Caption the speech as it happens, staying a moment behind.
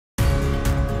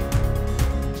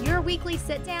weekly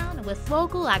sit-down with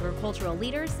local agricultural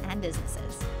leaders and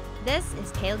businesses. This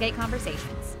is Tailgate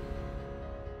Conversations.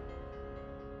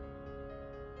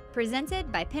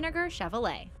 Presented by Pinnaker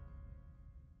Chevrolet.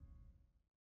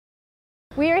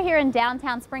 We are here in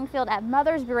downtown Springfield at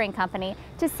Mother's Brewing Company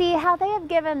to see how they have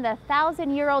given the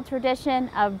 1,000-year-old tradition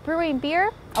of brewing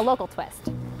beer a local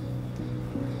twist.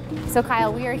 So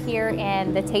Kyle, we are here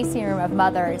in the tasting room of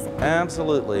Mother's.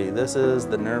 Absolutely. This is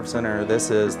the nerve center.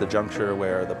 This is the juncture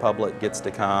where the public gets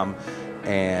to come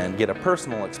and get a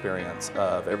personal experience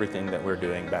of everything that we're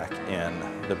doing back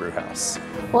in the brew house.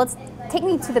 Well, take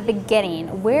me to the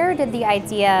beginning. Where did the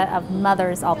idea of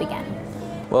Mother's all begin?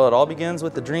 Well, it all begins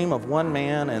with the dream of one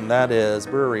man, and that is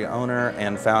brewery owner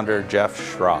and founder Jeff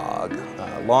Schrag.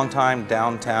 Longtime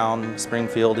downtown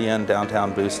Springfieldian,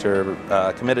 downtown booster,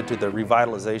 committed to the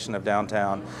revitalization of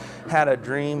downtown, had a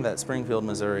dream that Springfield,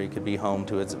 Missouri could be home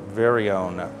to its very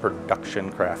own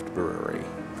production craft brewery.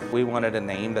 We wanted a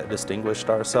name that distinguished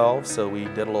ourselves, so we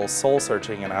did a little soul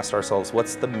searching and asked ourselves,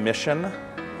 what's the mission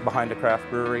behind a craft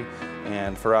brewery?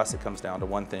 And for us, it comes down to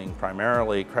one thing.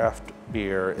 Primarily, craft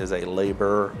beer is a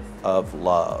labor of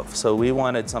love. So we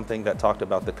wanted something that talked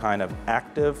about the kind of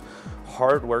active,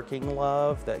 hard-working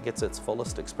love that gets its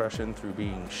fullest expression through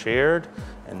being shared,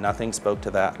 and nothing spoke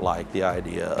to that like the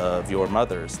idea of your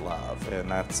mother's love. And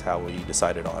that's how we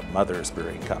decided on Mother's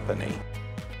Brewing Company.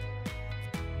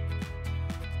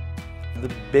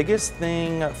 The biggest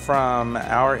thing from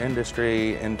our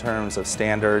industry in terms of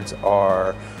standards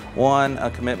are, one, a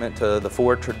commitment to the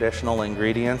 4 traditional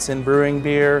ingredients in brewing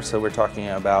beer. So we're talking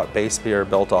about base beer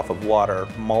built off of water,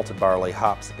 malted barley,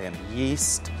 hops, and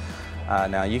yeast.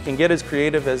 Now you can get as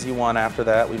creative as you want after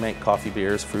that. We make coffee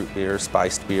beers, fruit beers,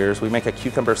 spiced beers. We make a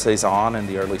cucumber saison in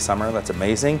the early summer. That's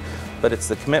amazing. But it's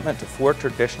the commitment to 4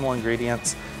 traditional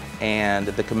ingredients and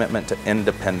the commitment to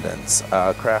independence.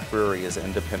 Craft brewery is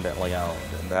independently owned,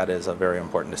 and that is a very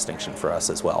important distinction for us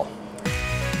as well.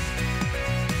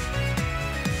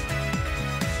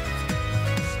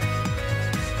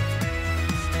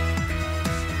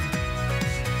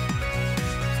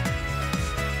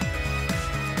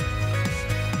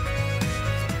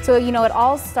 So, you know, it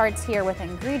all starts here with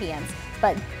ingredients,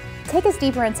 but take us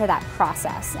deeper into that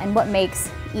process and what makes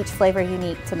each flavor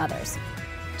unique to Mother's.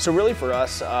 So really for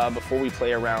us, before we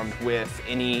play around with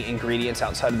any ingredients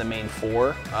outside of the main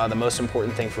 4, the most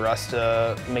important thing for us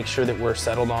to make sure that we're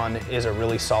settled on is a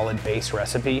really solid base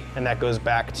recipe. And that goes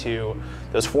back to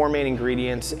those 4 main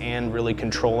ingredients and really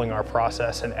controlling our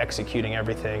process and executing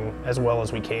everything as well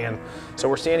as we can. So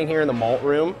we're standing here in the malt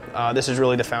room. This is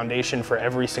really the foundation for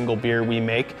every single beer we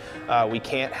make. We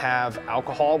can't have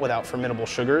alcohol without fermentable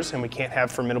sugars, and we can't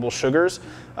have fermentable sugars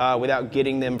without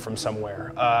getting them from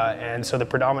somewhere. And so the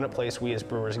predominant place we as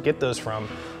brewers get those from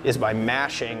is by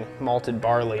mashing malted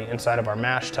barley inside of our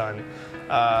mash tun.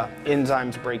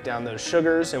 Enzymes break down those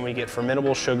sugars, and we get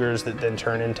fermentable sugars that then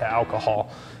turn into alcohol.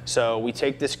 So we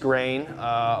take this grain,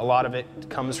 a lot of it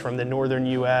comes from the northern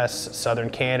US, southern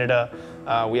Canada.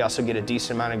 We also get a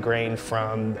decent amount of grain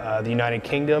from the United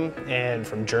Kingdom and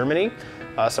from Germany,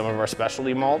 some of our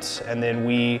specialty malts, and then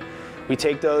we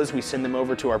take those, we send them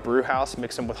over to our brew house,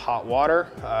 mix them with hot water.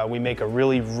 We make a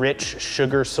really rich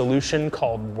sugar solution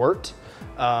called wort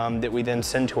that we then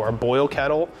send to our boil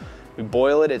kettle. We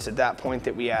boil it. It's at that point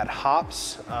that we add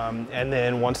hops. And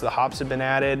then once the hops have been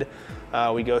added,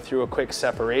 we go through a quick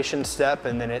separation step,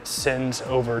 and then it sends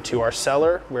over to our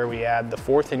cellar where we add the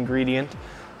 4th ingredient,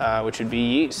 which would be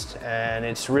yeast. And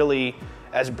it's really,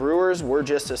 as brewers, we're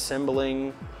just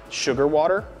assembling sugar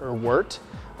water or wort.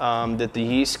 That the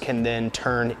yeast can then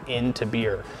turn into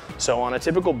beer. So on a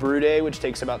typical brew day, which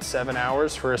takes about 7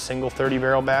 hours for a single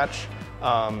 30-barrel batch,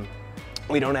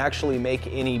 we don't actually make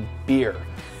any beer.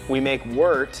 We make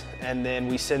wort, and then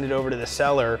we send it over to the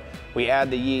cellar, we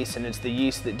add the yeast, and it's the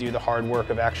yeast that do the hard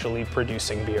work of actually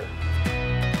producing beer.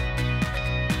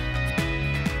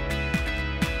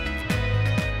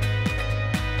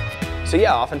 So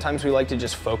yeah, oftentimes we like to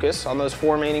just focus on those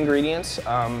 4 main ingredients,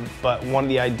 but one of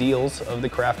the ideals of the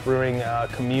craft brewing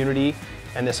community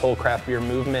and this whole craft beer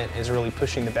movement is really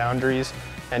pushing the boundaries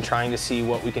and trying to see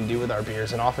what we can do with our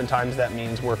beers. And oftentimes that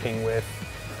means working with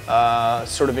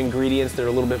sort of ingredients that are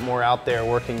a little bit more out there,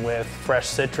 working with fresh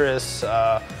citrus,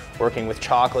 working with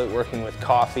chocolate, working with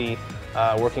coffee.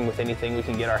 working with anything we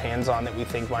can get our hands on that we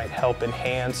think might help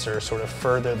enhance or sort of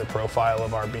further the profile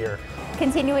of our beer.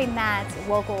 Continuing that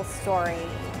local story,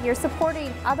 you're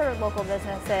supporting other local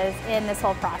businesses in this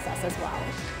whole process as well.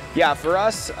 Yeah, for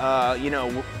us, you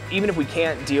know, even if we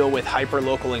can't deal with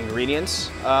hyper-local ingredients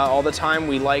all the time,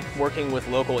 we like working with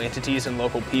local entities and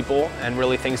local people and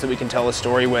really things that we can tell a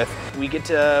story with. We get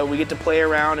to play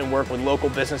around and work with local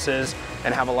businesses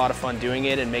and have a lot of fun doing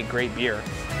it and make great beer.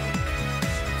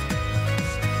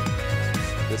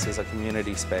 This is a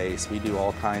community space. We do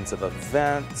all kinds of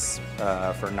events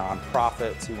for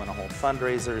nonprofits who want to hold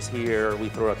fundraisers here. We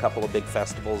throw a couple of big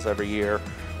festivals every year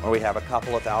where we have a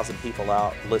couple of thousand people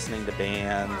out listening to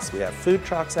bands. We have food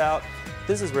trucks out.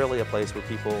 This is really a place where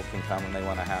people can come and they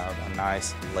want to have a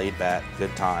nice, laid-back,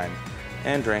 good time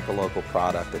and drink a local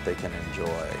product that they can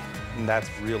enjoy. And that's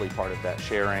really part of that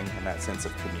sharing and that sense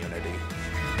of community.